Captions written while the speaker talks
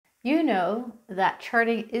You know that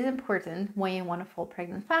charting is important when you want to fall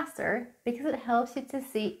pregnant faster because it helps you to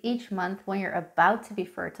see each month when you're about to be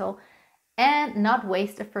fertile and not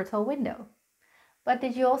waste a fertile window. But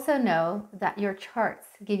did you also know that your charts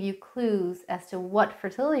give you clues as to what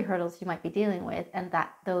fertility hurdles you might be dealing with and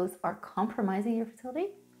that those are compromising your fertility?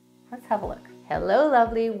 Let's have a look. Hello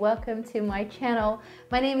lovely, welcome to my channel.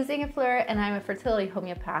 My name is Inge Fleur and I'm a fertility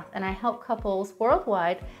homeopath and I help couples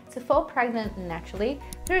worldwide to fall pregnant naturally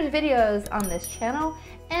through the videos on this channel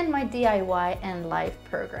and my DIY and live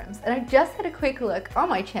programs. And I just had a quick look on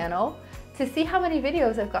my channel to see how many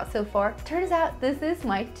videos I've got so far. Turns out this is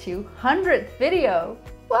my 200th video.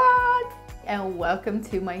 What? And welcome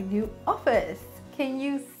to my new office. Can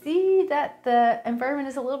you see that the environment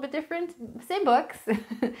is a little bit different? Same books,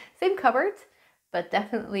 same cupboards, but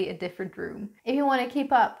definitely a different room. If you want to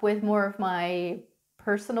keep up with more of my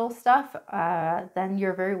personal stuff, then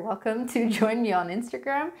you're very welcome to join me on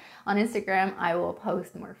Instagram. On Instagram, I will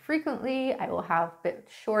post more frequently. I will have a bit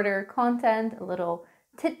shorter content, a little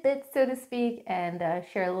tidbits, so to speak, and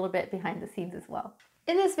share a little bit behind the scenes as well.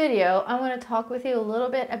 In this video, I want to talk with you a little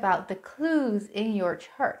bit about the clues in your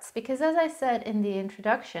charts, because as I said in the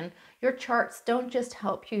introduction, your charts don't just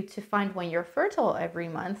help you to find when you're fertile every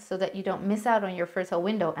month so that you don't miss out on your fertile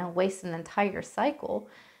window and waste an entire cycle.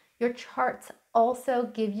 Your charts also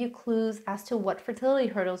give you clues as to what fertility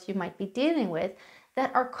hurdles you might be dealing with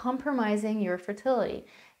that are compromising your fertility.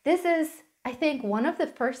 This is, I think, one of the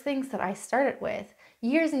first things that I started with.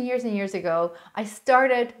 Years and years and years ago, I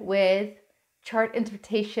started with chart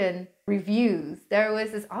interpretation reviews. There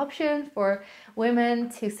was this option for women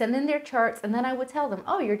to send in their charts, and then I would tell them,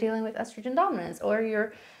 oh, you're dealing with estrogen dominance, or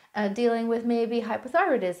you're dealing with maybe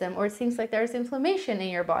hypothyroidism, or it seems like there's inflammation in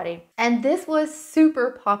your body. And this was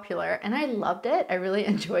super popular, and I loved it. I really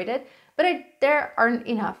enjoyed it, but there aren't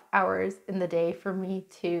enough hours in the day for me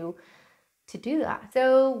to do that.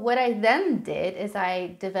 So what I then did is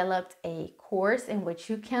I developed a course in which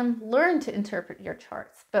you can learn to interpret your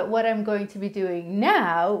charts. But what I'm going to be doing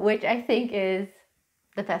now, which I think is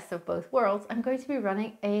the best of both worlds, I'm going to be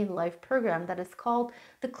running a live program that is called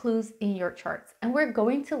The Clues in Your Charts. And we're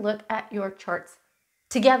going to look at your charts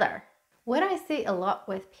together. What I see a lot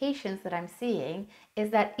with patients that I'm seeing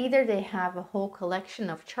is that either they have a whole collection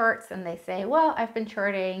of charts and they say, well, I've been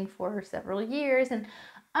charting for several years and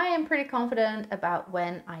I am pretty confident about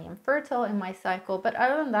when I am fertile in my cycle, but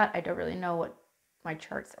other than that, I don't really know what my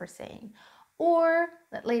charts are saying. Or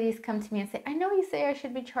that ladies come to me and say, I know you say I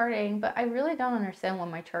should be charting, but I really don't understand what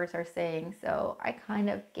my charts are saying, so I kind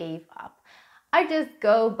of gave up. I just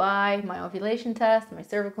go by my ovulation test, my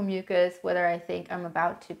cervical mucus, whether I think I'm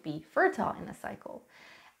about to be fertile in a cycle.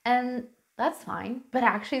 And that's fine, but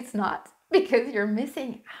actually it's not, because you're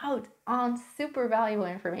missing out on super valuable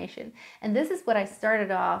information. And this is what I started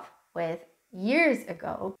off with years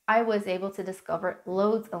ago. I was able to discover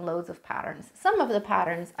loads and loads of patterns. Some of the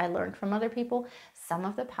patterns I learned from other people. Some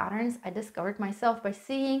of the patterns I discovered myself by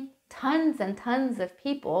seeing tons and tons of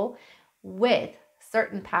people with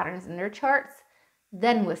certain patterns in their charts,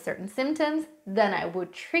 then with certain symptoms. Then I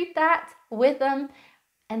would treat that with them,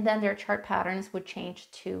 and then their chart patterns would change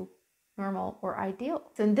to normal or ideal.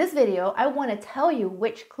 So in this video, I want to tell you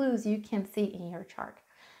which clues you can see in your chart.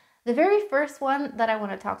 The very first one that I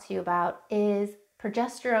want to talk to you about is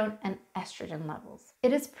progesterone and estrogen levels.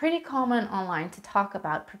 It is pretty common online to talk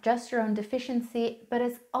about progesterone deficiency, but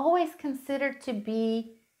it's always considered to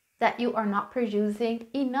be that you are not producing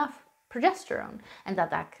enough progesterone, and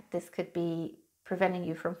that this could be preventing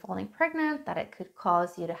you from falling pregnant, that it could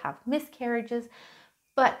cause you to have miscarriages.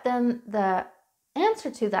 But then the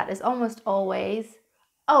answer to that is almost always,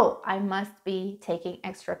 oh, I must be taking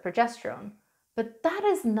extra progesterone. But that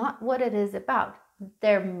is not what it is about.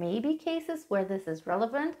 There may be cases where this is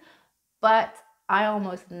relevant, but I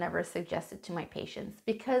almost never suggest it to my patients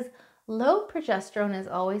because low progesterone is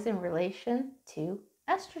always in relation to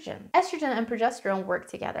estrogen. Estrogen and progesterone work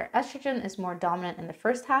together. Estrogen is more dominant in the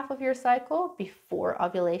first half of your cycle before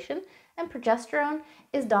ovulation, and progesterone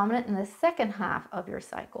is dominant in the second half of your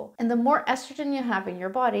cycle. And the more estrogen you have in your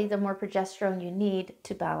body, the more progesterone you need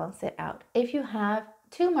to balance it out. If you have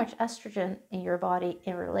too much estrogen in your body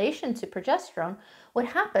in relation to progesterone, what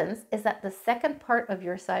happens is that the second part of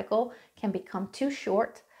your cycle can become too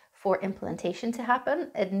short for implantation to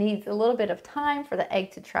happen. It needs a little bit of time for the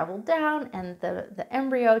egg to travel down and the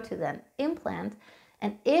embryo to then implant.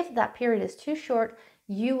 And if that period is too short,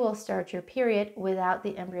 you will start your period without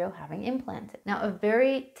the embryo having implanted. Now, a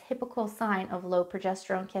very typical sign of low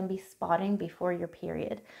progesterone can be spotting before your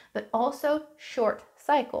period, but also short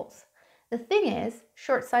cycles. The thing is,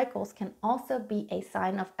 short cycles can also be a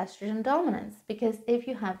sign of estrogen dominance, because if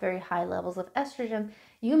you have very high levels of estrogen,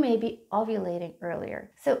 you may be ovulating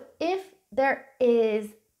earlier. So if there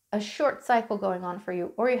is a short cycle going on for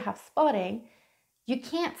you, or you have spotting, you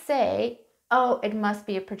can't say, oh, it must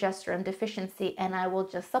be a progesterone deficiency and I will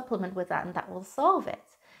just supplement with that and that will solve it.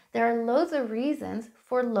 There are loads of reasons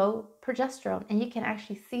for low progesterone, and you can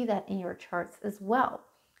actually see that in your charts as well.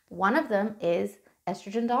 One of them is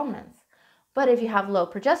estrogen dominance. But if you have low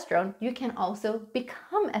progesterone, you can also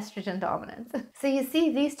become estrogen dominant. So you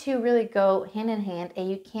see, these two really go hand in hand,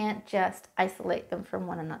 and you can't just isolate them from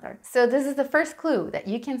one another. So this is the first clue that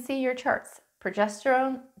you can see your charts: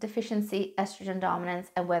 progesterone deficiency, estrogen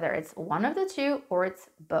dominance, and whether it's one of the two or it's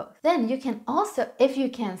both. Then you can also, if you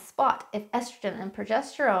can spot if estrogen and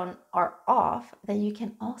progesterone are off, then you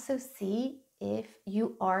can also see if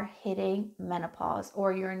you are hitting menopause,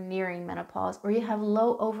 or you're nearing menopause, or you have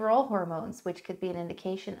low overall hormones, which could be an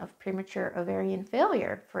indication of premature ovarian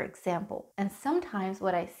failure, for example. And sometimes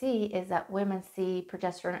what I see is that women see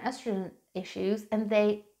progesterone and estrogen issues and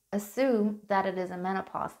they assume that it is a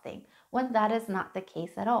menopause thing, when that is not the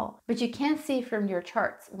case at all. But you can see from your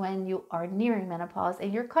charts when you are nearing menopause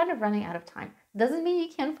and you're kind of running out of time. Doesn't mean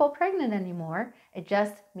you can't fall pregnant anymore. It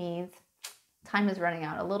just means time is running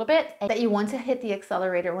out a little bit, and that you want to hit the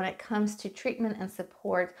accelerator when it comes to treatment and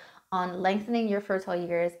support on lengthening your fertile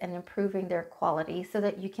years and improving their quality, so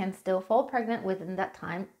that you can still fall pregnant within that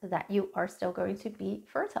time that you are still going to be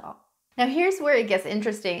fertile. Now here's where it gets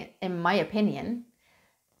interesting, in my opinion.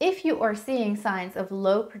 If you are seeing signs of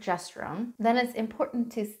low progesterone, then it's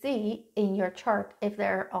important to see in your chart if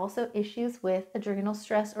there are also issues with adrenal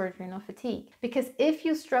stress or adrenal fatigue. Because if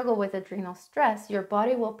you struggle with adrenal stress, your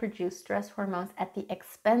body will produce stress hormones at the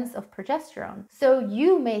expense of progesterone. So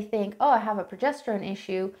you may think, oh, I have a progesterone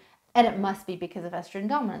issue and it must be because of estrogen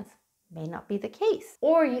dominance. May not be the case.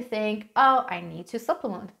 Or you think, oh, I need to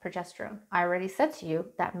supplement with progesterone. I already said to you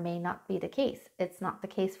that may not be the case. It's not the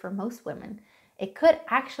case for most women. It could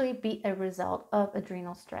actually be a result of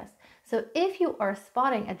adrenal stress. So if you are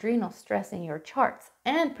spotting adrenal stress in your charts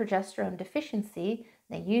and progesterone deficiency,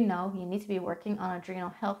 then you know you need to be working on adrenal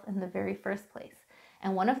health in the very first place.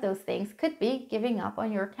 And one of those things could be giving up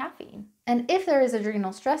on your caffeine. And if there is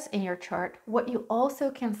adrenal stress in your chart, what you also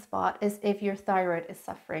can spot is if your thyroid is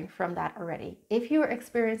suffering from that already. If you are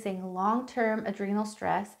experiencing long-term adrenal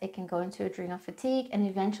stress, it can go into adrenal fatigue, and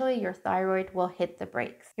eventually your thyroid will hit the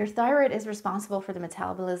brakes. Your thyroid is responsible for the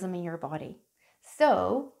metabolism in your body.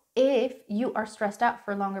 So if you are stressed out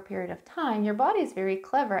for a longer period of time, your body is very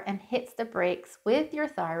clever and hits the brakes with your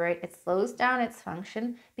thyroid. It slows down its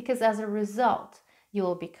function, because as a result, you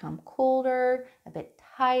will become colder, a bit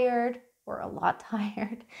tired, or a lot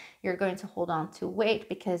tired. You're going to hold on to weight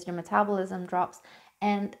because your metabolism drops.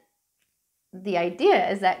 And the idea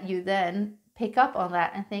is that you then pick up on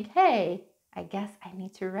that and think, hey, I guess I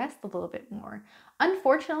need to rest a little bit more.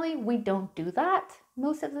 Unfortunately, we don't do that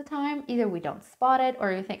most of the time. Either we don't spot it,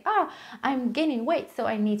 or you think, oh, I'm gaining weight, so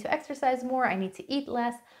I need to exercise more, I need to eat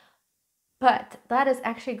less. But that is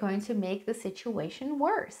actually going to make the situation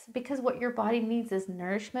worse, because what your body needs is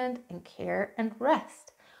nourishment and care and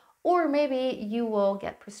rest. Or maybe you will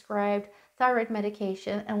get prescribed thyroid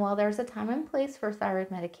medication, and while there's a time and place for thyroid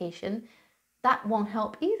medication, that won't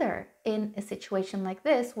help either in a situation like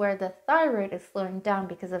this where the thyroid is slowing down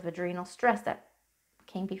because of adrenal stress that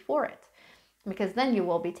came before it. Because then you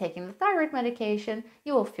will be taking the thyroid medication,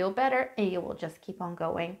 you will feel better, and you will just keep on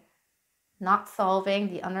going, not solving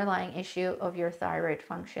the underlying issue of your thyroid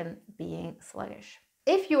function being sluggish.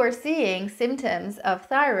 If you are seeing symptoms of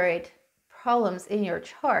thyroid problems in your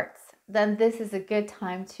charts, then this is a good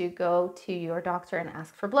time to go to your doctor and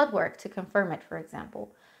ask for blood work to confirm it, for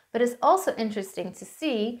example. But it's also interesting to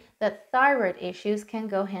see that thyroid issues can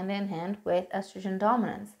go hand in hand with estrogen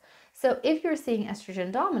dominance. So if you're seeing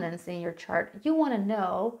estrogen dominance in your chart, you want to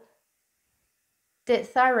know, did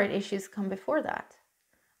thyroid issues come before that?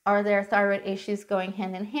 Are there thyroid issues going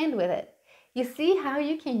hand in hand with it? You see how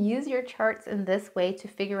you can use your charts in this way to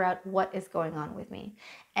figure out what is going on with me.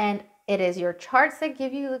 And it is your charts that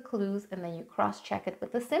give you the clues, and then you cross-check it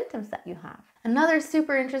with the symptoms that you have. Another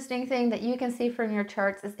super interesting thing that you can see from your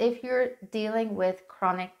charts is if you're dealing with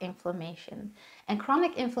chronic inflammation. And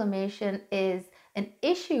chronic inflammation is an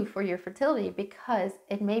issue for your fertility, because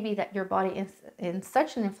it may be that your body is in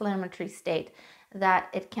such an inflammatory state that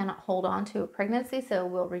it cannot hold on to a pregnancy, so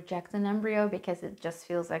it will reject an embryo because it just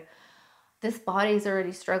feels like, this body is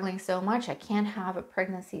already struggling so much, I can't have a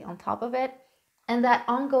pregnancy on top of it. And that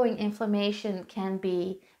ongoing inflammation can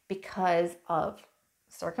be because of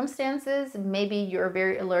circumstances. Maybe you're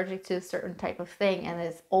very allergic to a certain type of thing and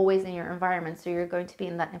it's always in your environment, so you're going to be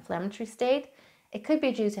in that inflammatory state. It could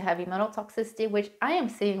be due to heavy metal toxicity, which I am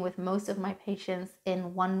seeing with most of my patients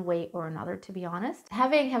in one way or another, to be honest.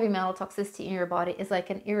 Having heavy metal toxicity in your body is like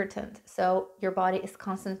an irritant. So your body is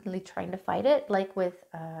constantly trying to fight it, like with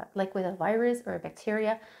a virus or a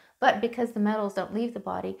bacteria. But because the metals don't leave the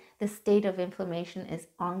body, the state of inflammation is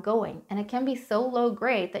ongoing. And it can be so low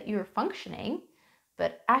grade that you're functioning,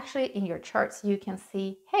 but actually in your charts, you can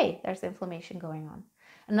see, hey, there's inflammation going on.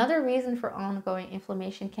 Another reason for ongoing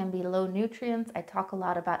inflammation can be low nutrients. I talk a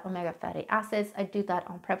lot about omega fatty acids. I do that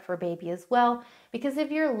on Prep for Baby as well, because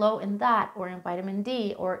if you're low in that or in vitamin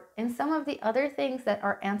D or in some of the other things that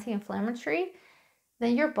are anti-inflammatory,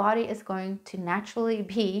 then your body is going to naturally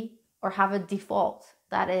be or have a default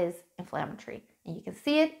that is inflammatory. And you can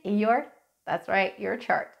see it in your, that's right, your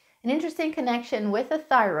chart. An interesting connection with the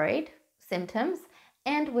thyroid symptoms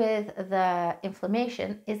and with the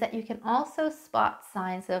inflammation is that you can also spot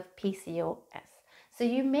signs of PCOS. So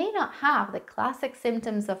you may not have the classic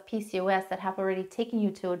symptoms of PCOS that have already taken you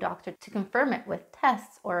to a doctor to confirm it with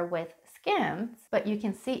tests or with scans, but you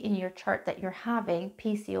can see in your chart that you're having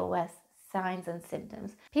PCOS signs and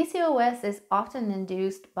symptoms. PCOS is often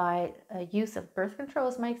induced by use of birth control,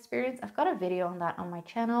 is my experience. I've got a video on that on my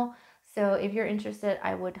channel. So if you're interested,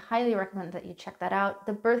 I would highly recommend that you check that out.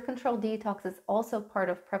 The birth control detox is also part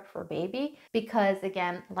of Prep for Baby because,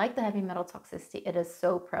 again, like the heavy metal toxicity, it is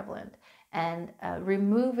so prevalent. And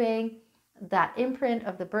removing that imprint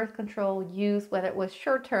of the birth control use, whether it was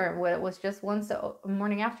short term, whether it was just once a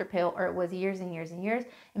morning after pill, or it was years and years and years,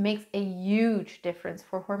 it makes a huge difference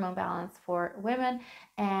for hormone balance for women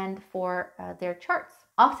and for their charts.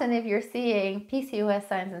 Often if you're seeing PCOS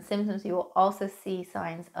signs and symptoms, you will also see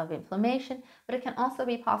signs of inflammation, but it can also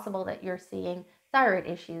be possible that you're seeing thyroid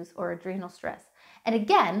issues or adrenal stress. And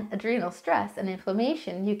again, adrenal stress and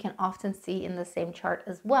inflammation you can often see in the same chart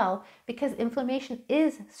as well, because inflammation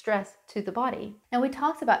is stress to the body. And we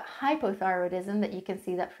talked about hypothyroidism, that you can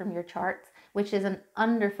see that from your charts, which is an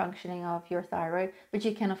underfunctioning of your thyroid, but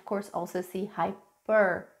you can of course also see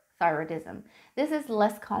hyperthyroidism. This is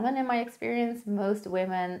less common in my experience. Most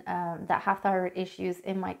women that have thyroid issues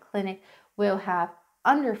in my clinic will have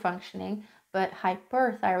underfunctioning, but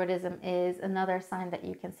hyperthyroidism is another sign that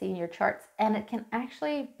you can see in your charts, and it can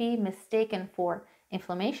actually be mistaken for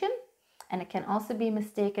inflammation, and it can also be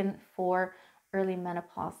mistaken for early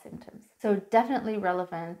menopause symptoms. So definitely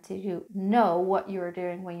relevant to know what you're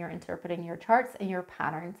doing when you're interpreting your charts and your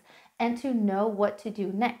patterns, and to know what to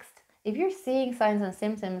do next. If you're seeing signs and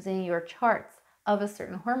symptoms in your charts of a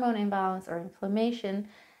certain hormone imbalance or inflammation,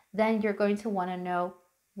 then you're going to want to know,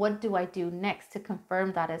 what do I do next to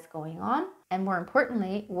confirm that is going on? And more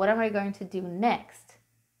importantly, what am I going to do next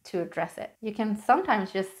to address it? You can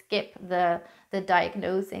sometimes just skip the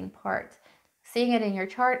diagnosing part. Seeing it in your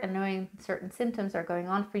chart and knowing certain symptoms are going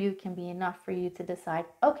on for you can be enough for you to decide,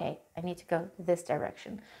 okay, I need to go this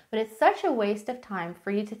direction. But it's such a waste of time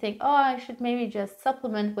for you to think, oh, I should maybe just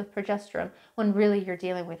supplement with progesterone, when really you're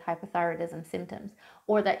dealing with hypothyroidism symptoms,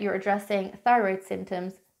 or that you're addressing thyroid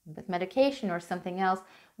symptoms with medication or something else,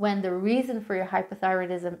 when the reason for your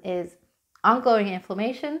hypothyroidism is ongoing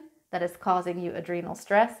inflammation that is causing you adrenal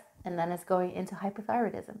stress, and then is going into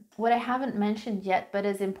hypothyroidism. What I haven't mentioned yet, but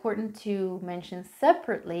is important to mention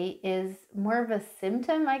separately, is more of a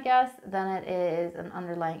symptom, I guess, than it is an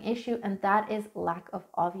underlying issue, and that is lack of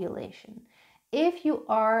ovulation. If you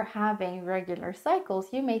are having regular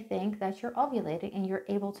cycles, you may think that you're ovulating and you're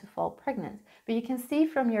able to fall pregnant, but you can see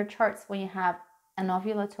from your charts when you have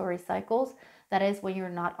anovulatory cycles, that is when you're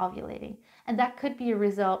not ovulating. And that could be a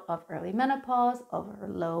result of early menopause, of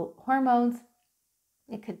low hormones.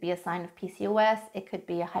 It could be a sign of PCOS. It could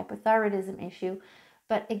be a hypothyroidism issue.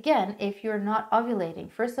 But again, if you're not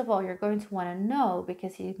ovulating, first of all, you're going to want to know,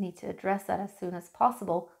 because you need to address that as soon as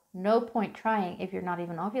possible. No point trying if you're not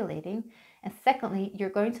even ovulating. And secondly, you're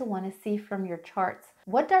going to want to see from your charts,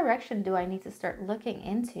 what direction do I need to start looking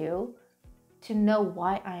into to know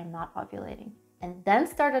why I am not ovulating? And then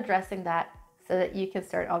start addressing that so that you can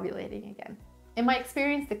start ovulating again. In my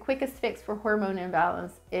experience, the quickest fix for hormone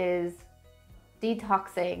imbalance is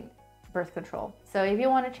detoxing birth control. So if you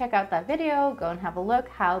want to check out that video, go and have a look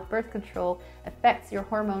how birth control affects your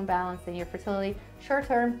hormone balance and your fertility, short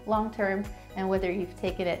term, long term, and whether you've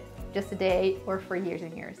taken it just a day or for years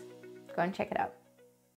and years. Go and check it out.